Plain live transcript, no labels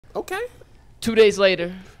Okay. 2 days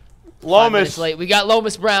later, Lomas. late, we got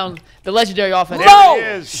Lomas Brown, the legendary offense.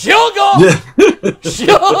 No! Sugar!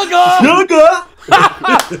 Sugar!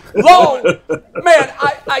 Low! Man,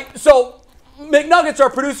 so McNuggets, our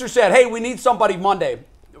producer, said, hey, we need somebody Monday.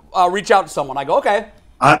 Reach out to someone. I go, okay.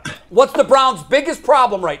 What's the Browns' biggest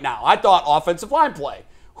problem right now? I thought offensive line play.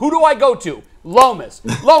 Who do I go to? Lomas.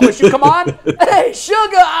 Lomas, you come on? Hey,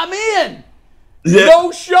 Sugar, I'm in. Yeah.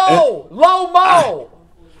 No show. Lomo.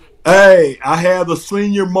 Hey, I had a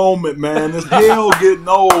senior moment, man. It's hell getting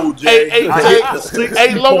old, Jay. Hey,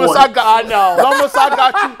 Lomas, I got you.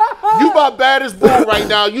 You my baddest bull right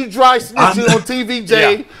now. You dry snitching on TV,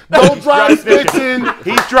 Jay. Yeah. Don't dry snitching.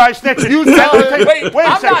 He's dry snitching. You wait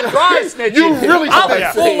a second. I'm not dry snitching. You really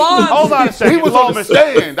I'm full on. Hold on a second. He was on the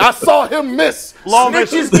stand. I saw him miss.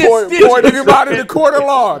 Lomas snitches get stitches. Pointed him out in the corner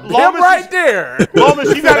lawn. Him right there.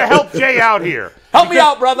 Lomas, you got to help Jay out here. Help me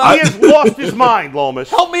out, brother. He has lost his mind, Lomas.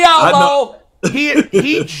 Help me out, Lo.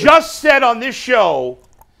 He just said on this show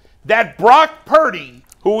that Brock Purdy,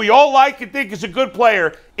 who we all like and think is a good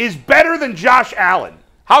player, is better than Josh Allen.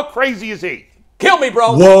 How crazy is he? Kill me,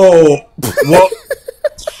 bro. Whoa.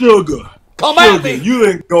 Sugar. Come at me. You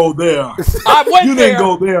didn't go there. I went there. You didn't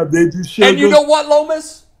go there, did you, Sugar? And you know what,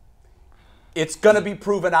 Lomas? It's going to be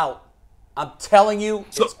proven out. I'm telling you,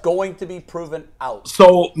 it's going to be proven out.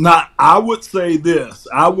 So, now, I would say this.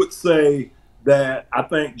 I would say that I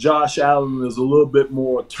think Josh Allen is a little bit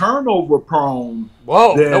more turnover prone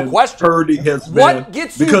than no question. Purdy has been. What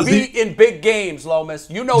gets you beat in big games, Lomas?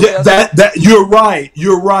 You know this. You're right.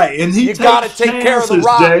 You're right. And you got to take care of the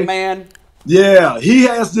rock, Jay. Man. Yeah, he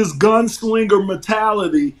has this gunslinger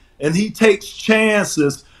mentality, and he takes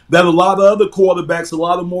chances that a lot of other quarterbacks, a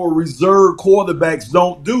lot of more reserved quarterbacks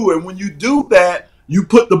don't do. And when you do that, you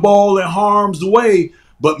put the ball in harm's way.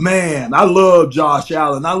 But, man, I love Josh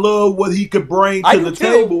Allen. I love what he could bring to the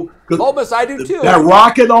table. Lomas, I do too. That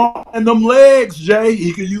rocket on them legs, Jay.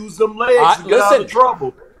 He could use them legs to get out of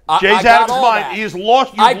trouble. Jay's out of his mind. He's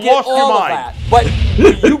lost. You've lost your mind. But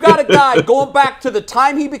you got a guy going back to the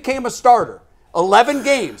time he became a starter, 11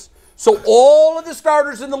 games. So all of the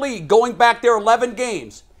starters in the league going back there 11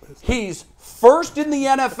 games, he's first in the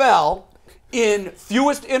NFL in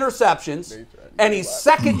fewest interceptions, and he's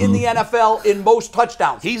second in the NFL in most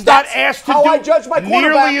touchdowns. He's not asked to do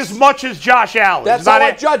nearly as much as Josh Allen. That's how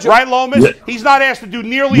I judge him. Right, Lomas? Yeah. He's not asked to do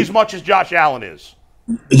nearly as much as Josh Allen is.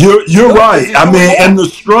 You're right. I mean, and the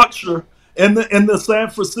structure, in the San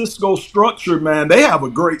Francisco structure, man, they have a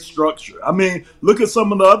great structure. I mean, look at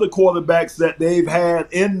some of the other quarterbacks that they've had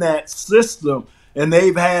in that system, and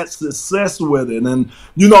they've had success with it. And,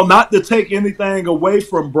 you know, not to take anything away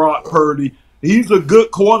from Brock Purdy, he's a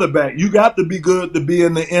good quarterback. You got to be good to be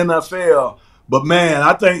in the NFL. But, man,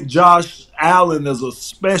 I think Josh Allen is a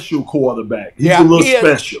special quarterback. He's a little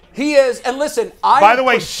special. He is. And listen, by the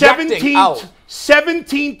way,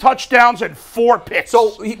 17 touchdowns and 4 picks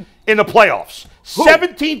in the playoffs. Who?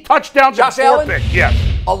 17 touchdowns and 4 picks. Yes.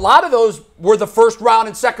 A lot of those were the first round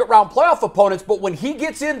and second round playoff opponents, but when he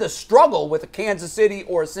gets in the struggle with a Kansas City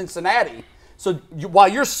or a Cincinnati, so while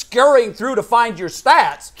you're scurrying through to find your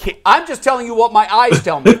stats, I'm just telling you what my eyes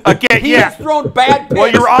tell me. Again, he has thrown bad picks.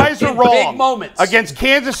 Well, your eyes are wrong. Big moments. Against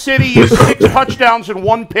Kansas City, is 6 touchdowns and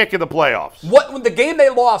 1 pick in the playoffs. When the game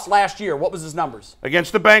they lost last year, what was his numbers?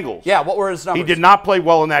 Against the Bengals. Yeah, what were his numbers? He did not play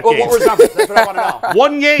well in that game. What were his numbers? That's what I want to know.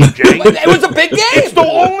 1 game, Jay. It was a big game. It's the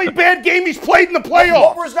only bad game he's played in the playoffs.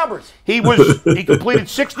 What were his numbers? He completed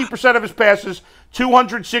 60% of his passes,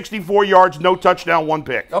 264 yards, no touchdown, 1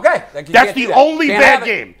 pick. Okay. That's the only bad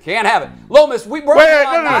game. Can't have it. Lomas, we brought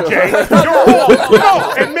no, Jay. You're wrong.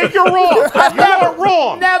 No, admit you're wrong. You're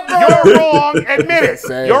wrong. Never. You're wrong. Admit it.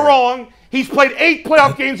 You're wrong. He's played 8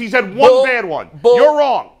 playoff games. He's had 1 bad one. You're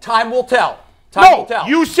wrong. Time will tell. Time will tell.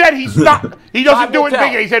 You said he's not. He doesn't do it in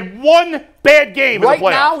big games. He's had 1 bad game in the playoffs.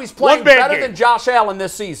 Right now, he's playing better than Josh Allen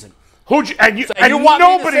this season. And you want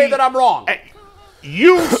me to say that I'm wrong?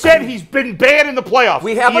 You said he's been bad in the playoffs.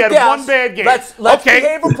 We have he had 1 bad game. Let's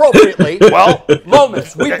behave appropriately. Well,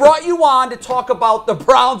 Lomas, we brought you on to talk about the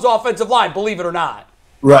Browns' offensive line, believe it or not.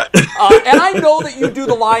 Right. And I know that you do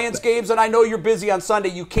the Lions games, and I know you're busy on Sunday.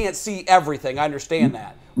 You can't see everything. I understand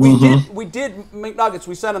that. We did McNuggets.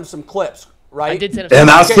 We sent him some clips, right? I did send him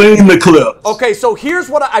and I've seen the clips. Okay, so here's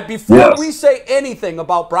what before we say anything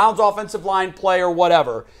about Browns' offensive line play or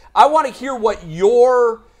whatever, I want to hear what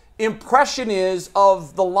your impression is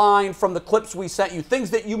of the line from the clips we sent you,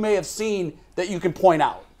 things that you may have seen that you can point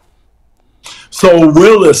out. So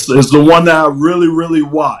Willis is the one that I really, really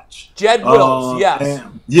watch. Jed Wills, yes.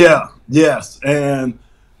 Yes. And,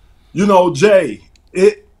 you know, Jay,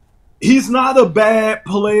 he's not a bad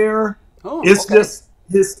player. It's just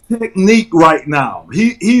his technique right now.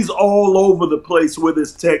 He's all over the place with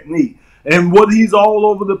his technique. And what he's all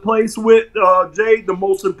over the place with, Jay, the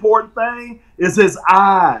most important thing is his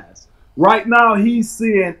eyes. Right now, he's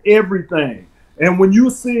seeing everything. And when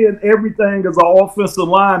you're seeing everything as an offensive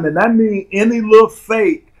lineman, that means any little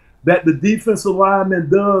fake that the defensive lineman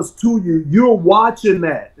does to you, you're watching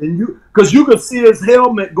that. And because you can see his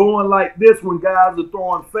helmet going like this when guys are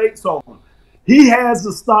throwing fakes on him. He has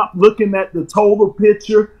to stop looking at the total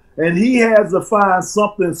picture, and he has to find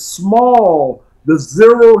something small to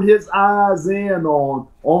zero his eyes in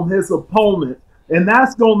on his opponent, and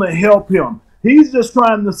that's going to help him. He's just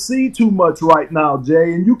trying to see too much right now,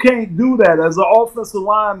 Jay, and you can't do that. As an offensive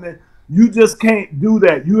lineman, you just can't do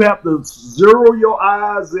that. You have to zero your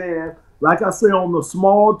eyes in, like I say, on the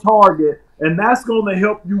small target, and that's going to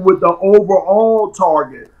help you with the overall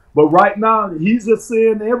target. But right now, he's just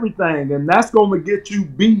seeing everything, and that's going to get you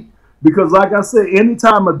beat. Because like I said,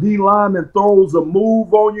 anytime a D lineman throws a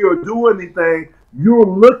move on you or do anything, you're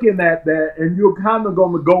looking at that and you're kind of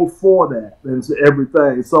going to go for that and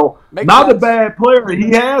everything. So not a bad player. He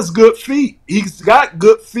has good feet. He's got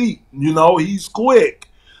good feet. You know, he's quick,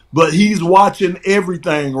 but he's watching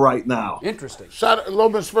everything right now. Interesting.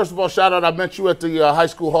 Lomas, first of all, shout out. I met you at the High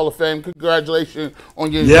School Hall of Fame. Congratulations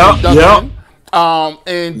on your induction.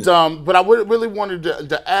 But I really wanted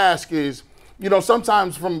to ask is, you know,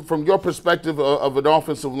 sometimes from your perspective of an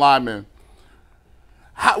offensive lineman,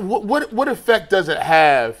 what effect does it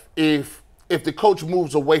have if the coach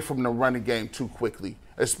moves away from the running game too quickly,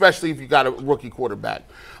 especially if you got a rookie quarterback?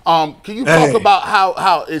 Can you talk about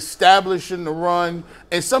how establishing the run,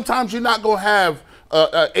 and sometimes you're not going to have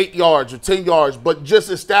 8 yards or 10 yards, but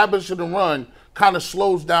just establishing the run kind of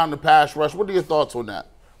slows down the pass rush. What are your thoughts on that?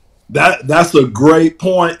 That's a great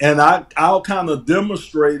point, and I'll kind of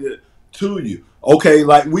demonstrate it to you. Okay,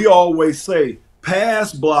 like we always say,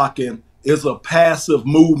 pass blocking is a passive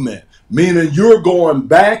movement, meaning you're going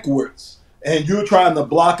backwards and you're trying to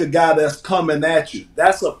block a guy that's coming at you.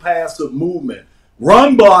 That's a passive movement.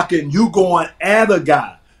 Run blocking, you going at a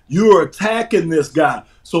guy. You're attacking this guy.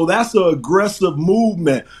 So that's an aggressive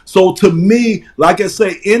movement. So to me, like I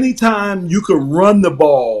say, anytime you can run the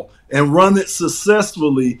ball and run it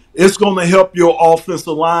successfully, it's going to help your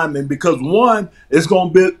offensive lineman because, one, it's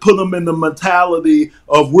going to put them in the mentality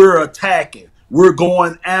of we're attacking. We're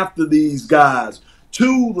going after these guys.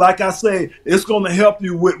 Two, like I say, it's going to help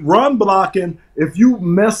you with run blocking. If you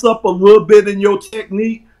mess up a little bit in your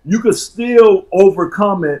technique, you can still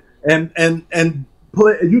overcome it and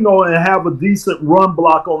play, you know, and have a decent run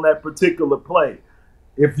block on that particular play.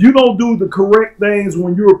 If you don't do the correct things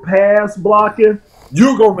when you're pass blocking,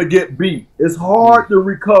 you're going to get beat. It's hard to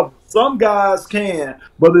recover. Some guys can,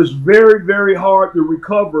 but it's very, very hard to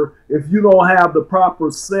recover if you don't have the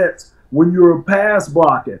proper sets when you're pass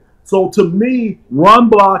blocking. So to me, run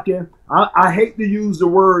blocking, I hate to use the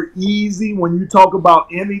word easy when you talk about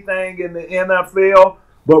anything in the NFL,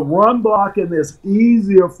 but run blocking is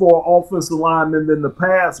easier for an offensive lineman than the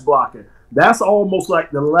pass blocking. That's almost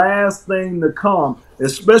like the last thing to come,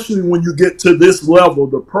 especially when you get to this level,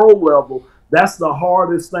 the pro level. That's the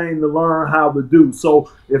hardest thing to learn how to do.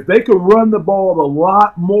 So if they could run the ball a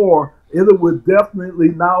lot more, it would definitely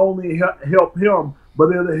not only help him, but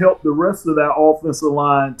it'll help the rest of that offensive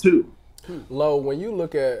line too. Lo, when you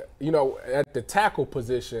look at, you know, at the tackle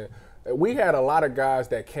position, we had a lot of guys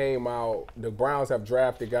that came out. The Browns have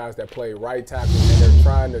drafted guys that play right tackle, and they're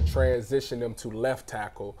trying to transition them to left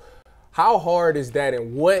tackle. How hard is that,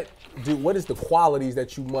 and what is the qualities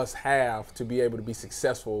that you must have to be able to be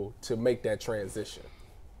successful to make that transition?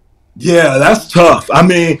 Yeah, that's tough. I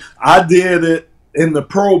mean, I did it in the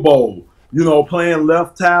Pro Bowl, you know, playing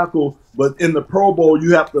left tackle, but in the Pro Bowl,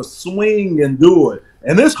 you have to swing and do it.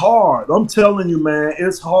 And it's hard. I'm telling you, man,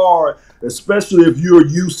 it's hard, especially if you're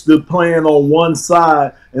used to playing on one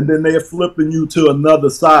side and then they're flipping you to another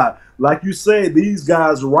side. Like you said, these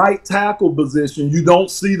guys' right tackle position, you don't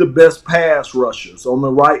see the best pass rushers on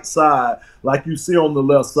the right side like you see on the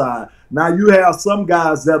left side. Now you have some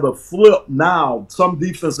guys that are flipped now, some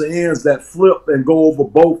defensive ends that flip and go over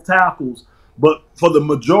both tackles. But for the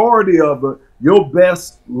majority of it, your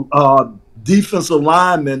best defensive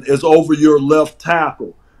lineman is over your left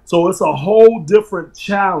tackle. So it's a whole different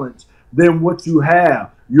challenge than what you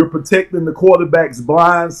have. You're protecting the quarterback's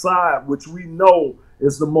blind side, which we know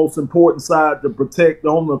is the most important side to protect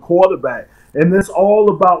on the quarterback. And it's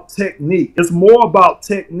all about technique. It's more about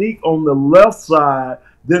technique on the left side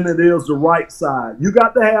than it is the right side. You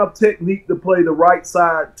got to have technique to play the right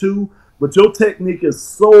side too, but your technique is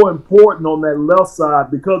so important on that left side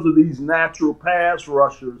because of these natural pass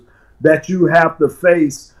rushers that you have to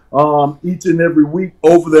face each and every week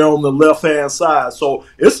over there on the left-hand side. So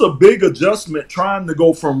it's a big adjustment trying to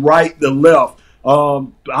go from right to left. A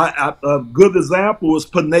good example is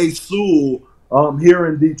Panay Sewell here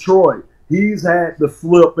in Detroit. He's had to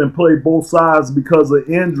flip and play both sides because of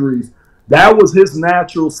injuries. That was his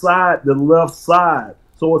natural side, the left side.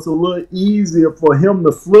 So it's a little easier for him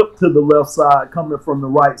to flip to the left side coming from the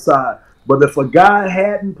right side. But if a guy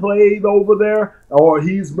hadn't played over there, or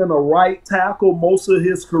he's been a right tackle most of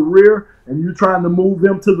his career, and you're trying to move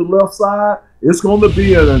him to the left side, it's going to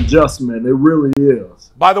be an adjustment. It really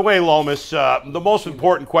is. By the way, Lomas, the most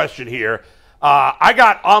important question here. I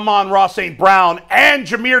got Amon-Ra St. Brown and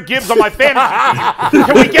Jahmyr Gibbs on my fantasy team.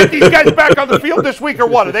 Can we get these guys back on the field this week or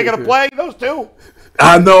what? Are they going to play, those two?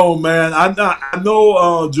 I know, man. I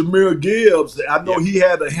know Jahmyr Gibbs. I know he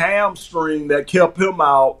had a hamstring that kept him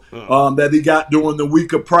out that he got during the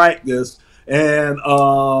week of practice. And,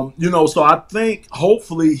 so I think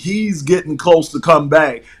hopefully he's getting close to come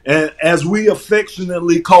back. And as we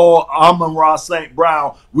affectionately call Amon-Ra St.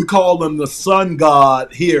 Brown, we call him the sun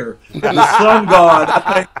god here. The sun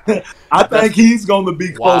god, I think he's going to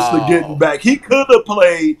be close to getting back. He could have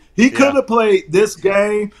played. He could have played this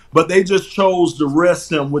game, but they just chose to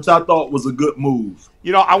rest him, which I thought was a good move.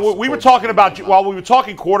 You know, we were talking about, while we were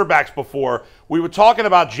talking quarterbacks before, we were talking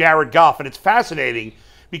about Jared Goff, and it's fascinating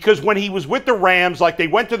because when he was with the Rams, like they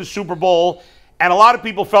went to the Super Bowl, and a lot of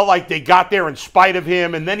people felt like they got there in spite of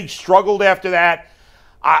him, and then he struggled after that.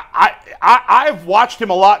 I've watched him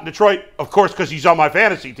a lot in Detroit, of course, because he's on my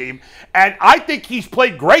fantasy team, and I think he's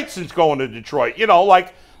played great since going to Detroit. You know,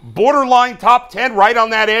 like borderline top 10, right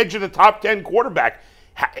on that edge of the top 10 quarterback.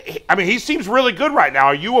 I mean, he seems really good right now.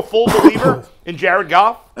 Are you a full believer in Jared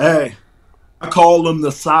Goff? Hey, I call him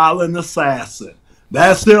the silent assassin.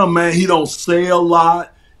 That's him, man. He don't say a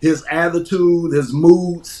lot. His attitude, his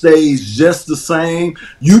mood stays just the same.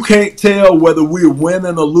 You can't tell whether we're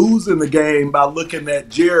winning or losing the game by looking at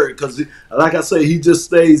Jared because, like I say, he just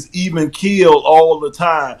stays even keeled all the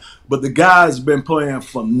time. But the guy's been playing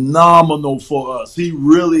phenomenal for us. He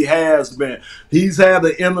really has been. He's had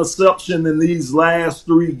an interception in these last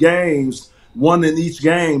 3 games, one in each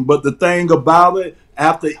game. But the thing about it,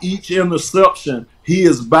 after each interception, he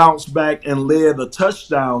has bounced back and led a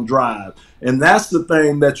touchdown drive. And that's the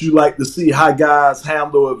thing that you like to see, how guys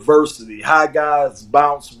handle adversity, how guys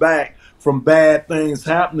bounce back from bad things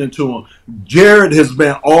happening to them. Jared has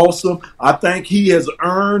been awesome. I think he has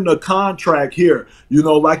earned a contract here. You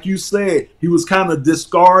know, like you said, he was kind of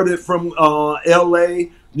discarded from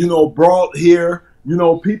L.A., brought here.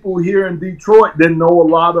 People here in Detroit didn't know a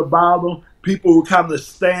lot about him. People were kind of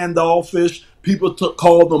standoffish. People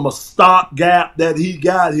called him a stopgap that he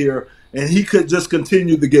got here. And he could just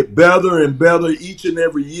continue to get better and better each and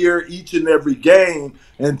every year, each and every game.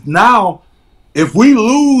 And now, if we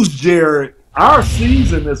lose Jared, our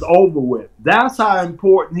season is over with. That's how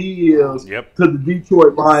important he is to the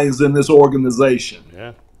Detroit Lions in this organization.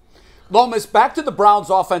 Yeah. Lomas, back to the Browns'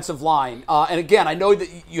 offensive line. And again, I know that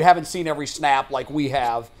you haven't seen every snap like we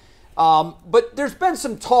have. But there's been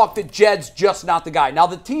some talk that Jed's just not the guy. Now,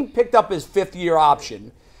 the team picked up his 5th-year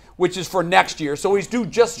option, which is for next year, so he's due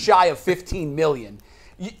just shy of $15 million.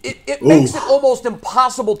 It makes it almost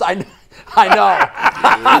impossible to. I know.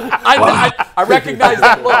 I recognize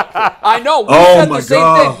that look. I know. We said the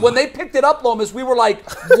same thing when they picked it up, Lomas. We were like,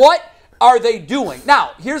 "What are they doing?"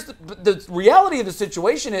 Now, here's the reality of the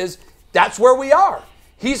situation: is that's where we are.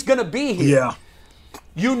 He's going to be here. Yeah.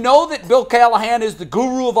 You know that Bill Callahan is the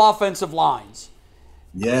guru of offensive lines.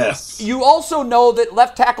 Yes. You also know that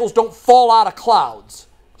left tackles don't fall out of clouds.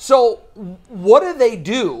 So what do they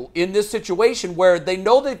do in this situation where they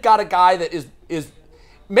know they've got a guy that is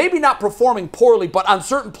maybe not performing poorly, but on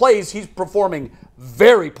certain plays he's performing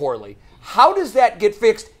very poorly? How does that get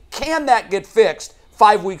fixed? Can that get fixed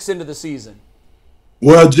 5 weeks into the season?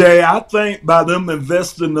 Well, Jay, I think by them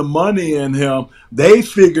investing the money in him, they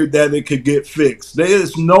figured that it could get fixed.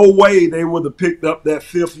 There's no way they would have picked up that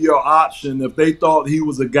 5th-year option if they thought he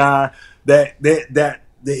was a guy that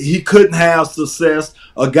he couldn't have success,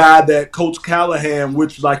 a guy that Coach Callahan,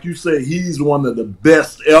 which, like you said, he's one of the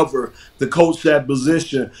best ever to coach that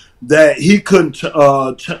position, that he couldn't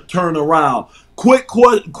turn around. Quick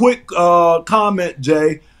comment,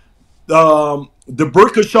 Jay.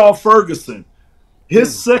 DeBrickashaw Ferguson,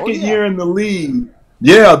 his second year in the league,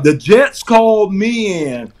 the Jets called me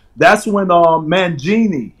in. That's when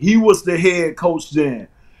Mangini, he was the head coach then.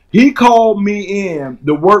 He called me in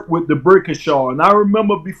to work with DeBrickashaw. And I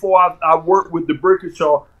remember before I worked with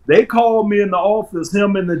DeBrickashaw, they called me in the office,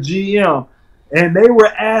 him and the GM, and they were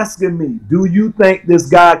asking me, do you think this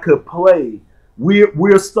guy could play?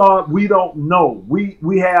 We don't know.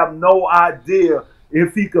 We have no idea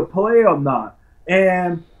if he could play or not.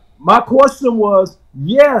 And my question was,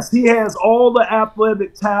 yes, he has all the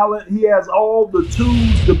athletic talent. He has all the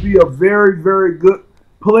tools to be a very, very good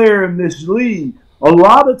player in this league. A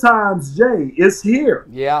lot of times, Jay, it's here.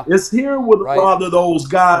 Yeah. It's here with a lot of those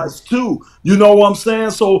guys, too. You know what I'm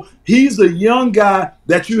saying? So he's a young guy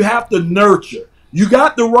that you have to nurture. You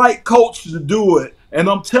got the right coach to do it. And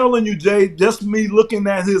I'm telling you, Jay, just me looking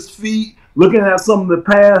at his feet, looking at some of the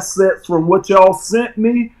pass sets from what y'all sent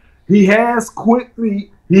me, he has quick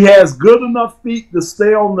feet. He has good enough feet to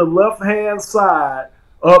stay on the left-hand side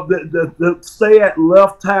of the stay at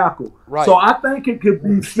left tackle. Right. So I think it could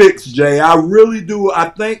be fixed, Jay. I really do. I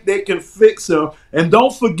think they can fix him. And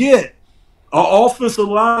don't forget, an offensive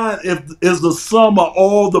line is the sum of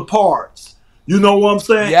all the parts. You know what I'm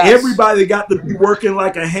saying? Yes. Everybody got to be working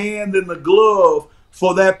like a hand in the glove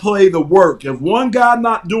for that play to work. If one guy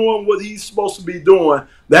not doing what he's supposed to be doing,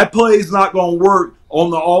 that play is not going to work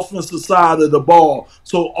on the offensive side of the ball.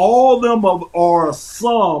 So all of them are a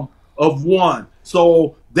sum of one.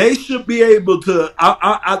 So they should be able to,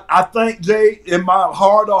 I think, Jay, in my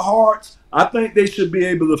heart of hearts, I think they should be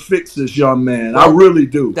able to fix this young man. I really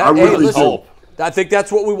do. I really do. I think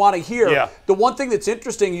that's what we want to hear. Yeah. The one thing that's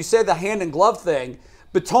interesting, you said the hand and glove thing.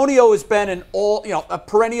 Bitonio has been a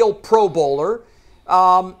perennial Pro Bowler.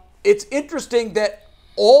 It's interesting that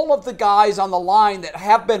all of the guys on the line that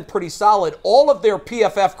have been pretty solid, all of their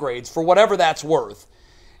PFF grades, for whatever that's worth,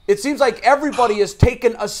 it seems like everybody has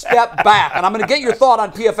taken a step back. And I'm going to get your thought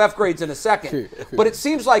on PFF grades in a second. But it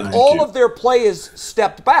seems like all of their play is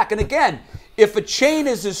stepped back. And again, if a chain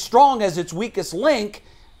is as strong as its weakest link,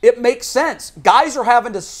 it makes sense. Guys are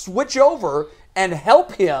having to switch over and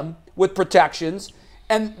help him with protections.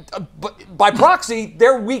 And by proxy,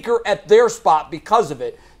 they're weaker at their spot because of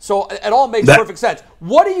it. So it all makes perfect sense.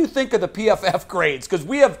 What do you think of the PFF grades? Because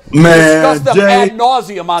we have discussed them ad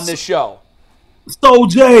nauseum on this show. So,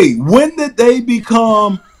 Jay, when did they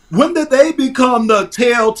become the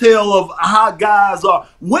telltale of how guys are?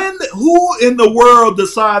 Who in the world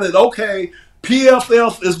decided, okay,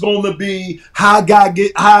 PFF is going to be how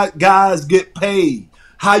guys get paid,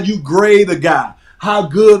 how you grade a guy, how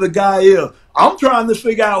good a guy is? I'm trying to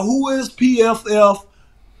figure out who is PFF,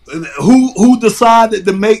 who decided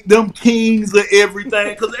to make them kings of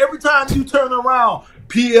everything. Because every time you turn around,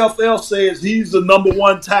 PFF says he's the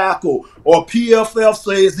 #1 tackle, or PFF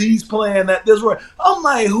says he's playing at this rate. I'm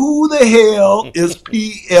like, who the hell is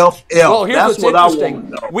PFF? Well, here's That's what's what interesting. I want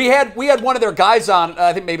to know. We had one of their guys on,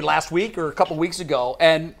 I think maybe last week or a couple weeks ago,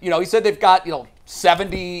 and he said they've got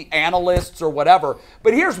 70 analysts or whatever.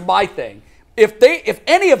 But here's my thing: if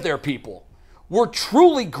any of their people were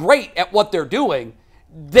truly great at what they're doing,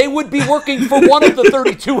 they would be working for one of the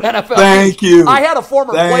 32 NFL Thank teams. you. I had a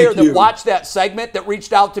former player that watched that segment that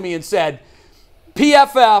reached out to me and said,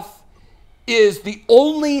 PFF is the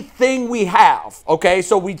only thing we have, okay?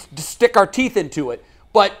 So we stick our teeth into it.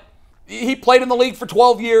 But he played in the league for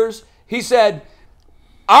 12 years. He said,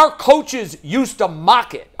 our coaches used to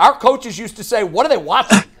mock it. Our coaches used to say, what are they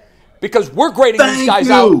watching? Because we're grading these guys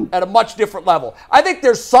out at a much different level. I think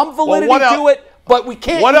there's some validity to it. But we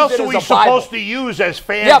can't. What use else it are as we a Bible. supposed to use as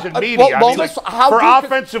fans and media? For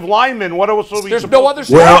offensive linemen, what else are we There's supposed no other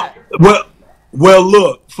stat. Well,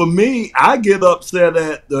 look, for me, I get upset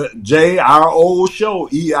at our old show,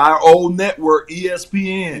 our old network,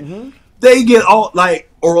 ESPN. Mm-hmm. They get all like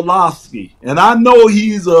Orlovsky, and I know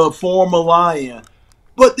he's a former Lion.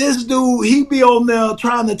 But this dude, he be on there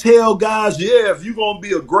trying to tell guys, if you're going to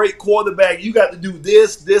be a great quarterback, you got to do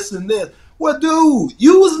this, this, and this. Well, dude,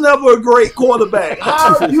 you was never a great quarterback.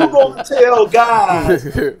 How are you going to tell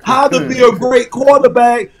guys how to be a great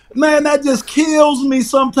quarterback? Man, that just kills me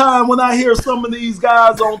sometimes when I hear some of these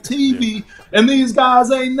guys on TV and these guys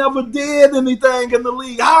ain't never did anything in the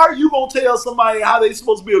league. How are you going to tell somebody how they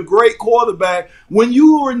supposed to be a great quarterback when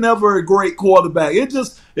you were never a great quarterback? It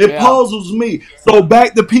puzzles me. So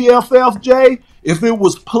back to PFF, Jay, if it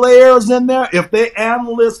was players in there, if their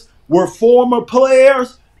analysts were former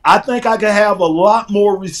players, I think I could have a lot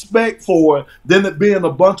more respect for it than it being a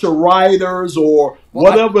bunch of writers or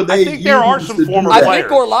whatever they use. I think there are some former players. I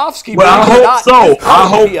think Orlovsky. Well, I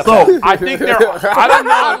hope so. I think there are. I don't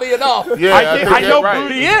know. Oddly enough. Yeah, I know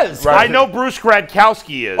Bruce, he is. Right. I know Bruce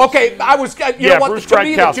Gradkowski is. Okay, I was. You know what? Bruce to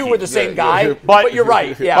me, the Gradkowski. two were the same guy. But you're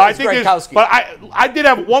right. Yeah, but I think Gradkowski. But I did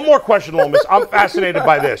have one more question, Lomas. I'm fascinated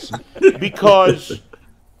by this because.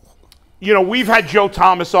 We've had Joe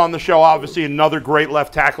Thomas on the show, obviously another great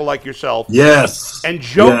left tackle like yourself. Yes. And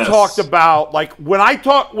Joe talked about, like,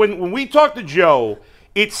 when we talked to Joe,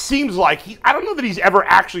 it seems like I don't know that he's ever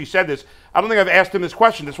actually said this. I don't think I've asked him this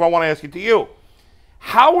question. That's why I want to ask it to you.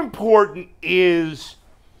 How important is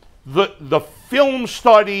the film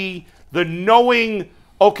study, the knowing,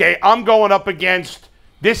 okay, I'm going up against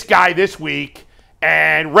this guy this week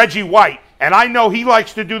and Reggie White, and I know he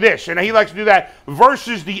likes to do this and he likes to do that,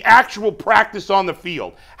 versus the actual practice on the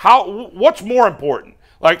field? What's more important?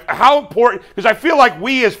 Like, how important? Because I feel like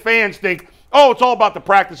we as fans think, oh, it's all about the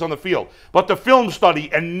practice on the field. But the film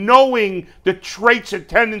study and knowing the traits and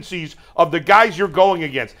tendencies of the guys you're going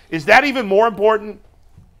against, is that even more important?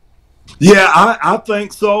 Yeah, I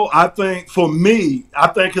think so. I think for me, I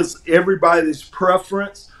think it's everybody's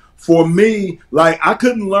preference. For me, like, I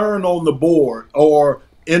couldn't learn on the board or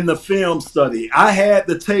in the film study. I had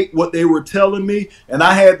to take what they were telling me, and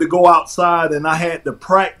I had to go outside and I had to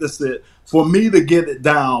practice it for me to get it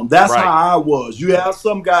down. That's right. how I was. You have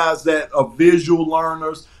some guys that are visual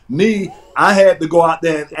learners. Me, I had to go out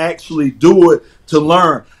there and actually do it to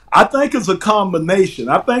learn. I think it's a combination.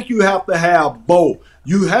 I think you have to have both.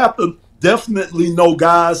 You have to definitely know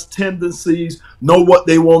guys' tendencies, know what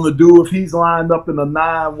they want to do. If he's lined up in a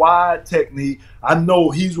 9 wide technique, I know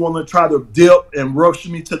he's going to try to dip and rush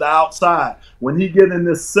me to the outside. When he get in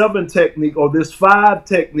this 7 technique or this 5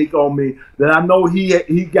 technique on me, then I know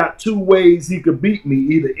he got 2 ways he could beat me,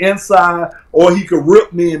 either inside or he could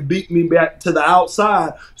rip me and beat me back to the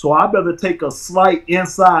outside. So I better take a slight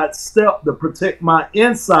inside step to protect my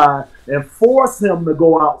inside and force him to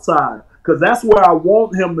go outside, because that's where I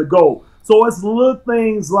want him to go. So it's little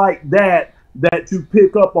things like that that you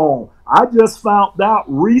pick up on. I just found out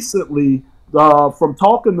recently from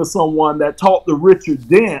talking to someone that talked to Richard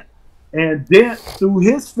Dent, and Dent, through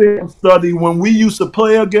his film study, when we used to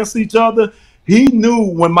play against each other, he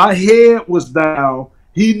knew when my head was down,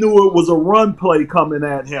 he knew it was a run play coming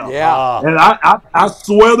at him. Yeah. And I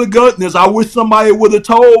swear to goodness, I wish somebody would have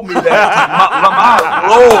told me that. my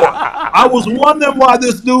Lord. I was wondering why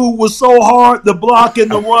this dude was so hard to block in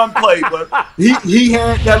the run play, but he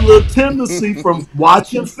had that little tendency from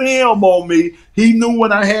watching film on me. He knew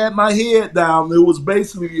when I had my head down, it was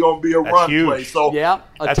basically going to be a run play. So yeah,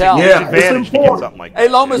 that's tell. a huge advantage to get something like that. Hey,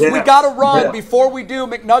 Lomas, we got to run. Yeah. Before we do,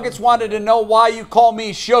 McNuggets wanted to know why you call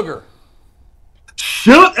me Sugar.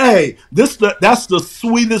 Hey, that's the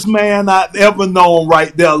sweetest man I've ever known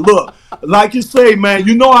right there. Look, like you say, man,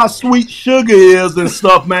 you know how sweet Sugar is and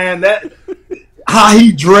stuff, man. That how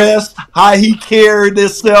he dressed, how he carried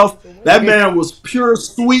himself. That man was pure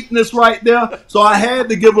sweetness right there. So I had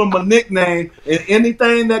to give him a nickname, and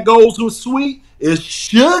anything that goes with sweet is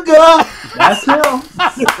Sugar. That's him.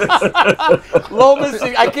 Lomas,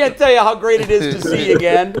 I can't tell you how great it is to see you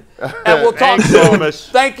again. And we'll talk soon. Lomas.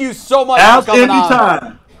 Thank you so much for coming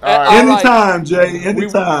Anytime. on. Anytime, Jay.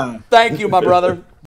 Anytime. Thank you, my brother.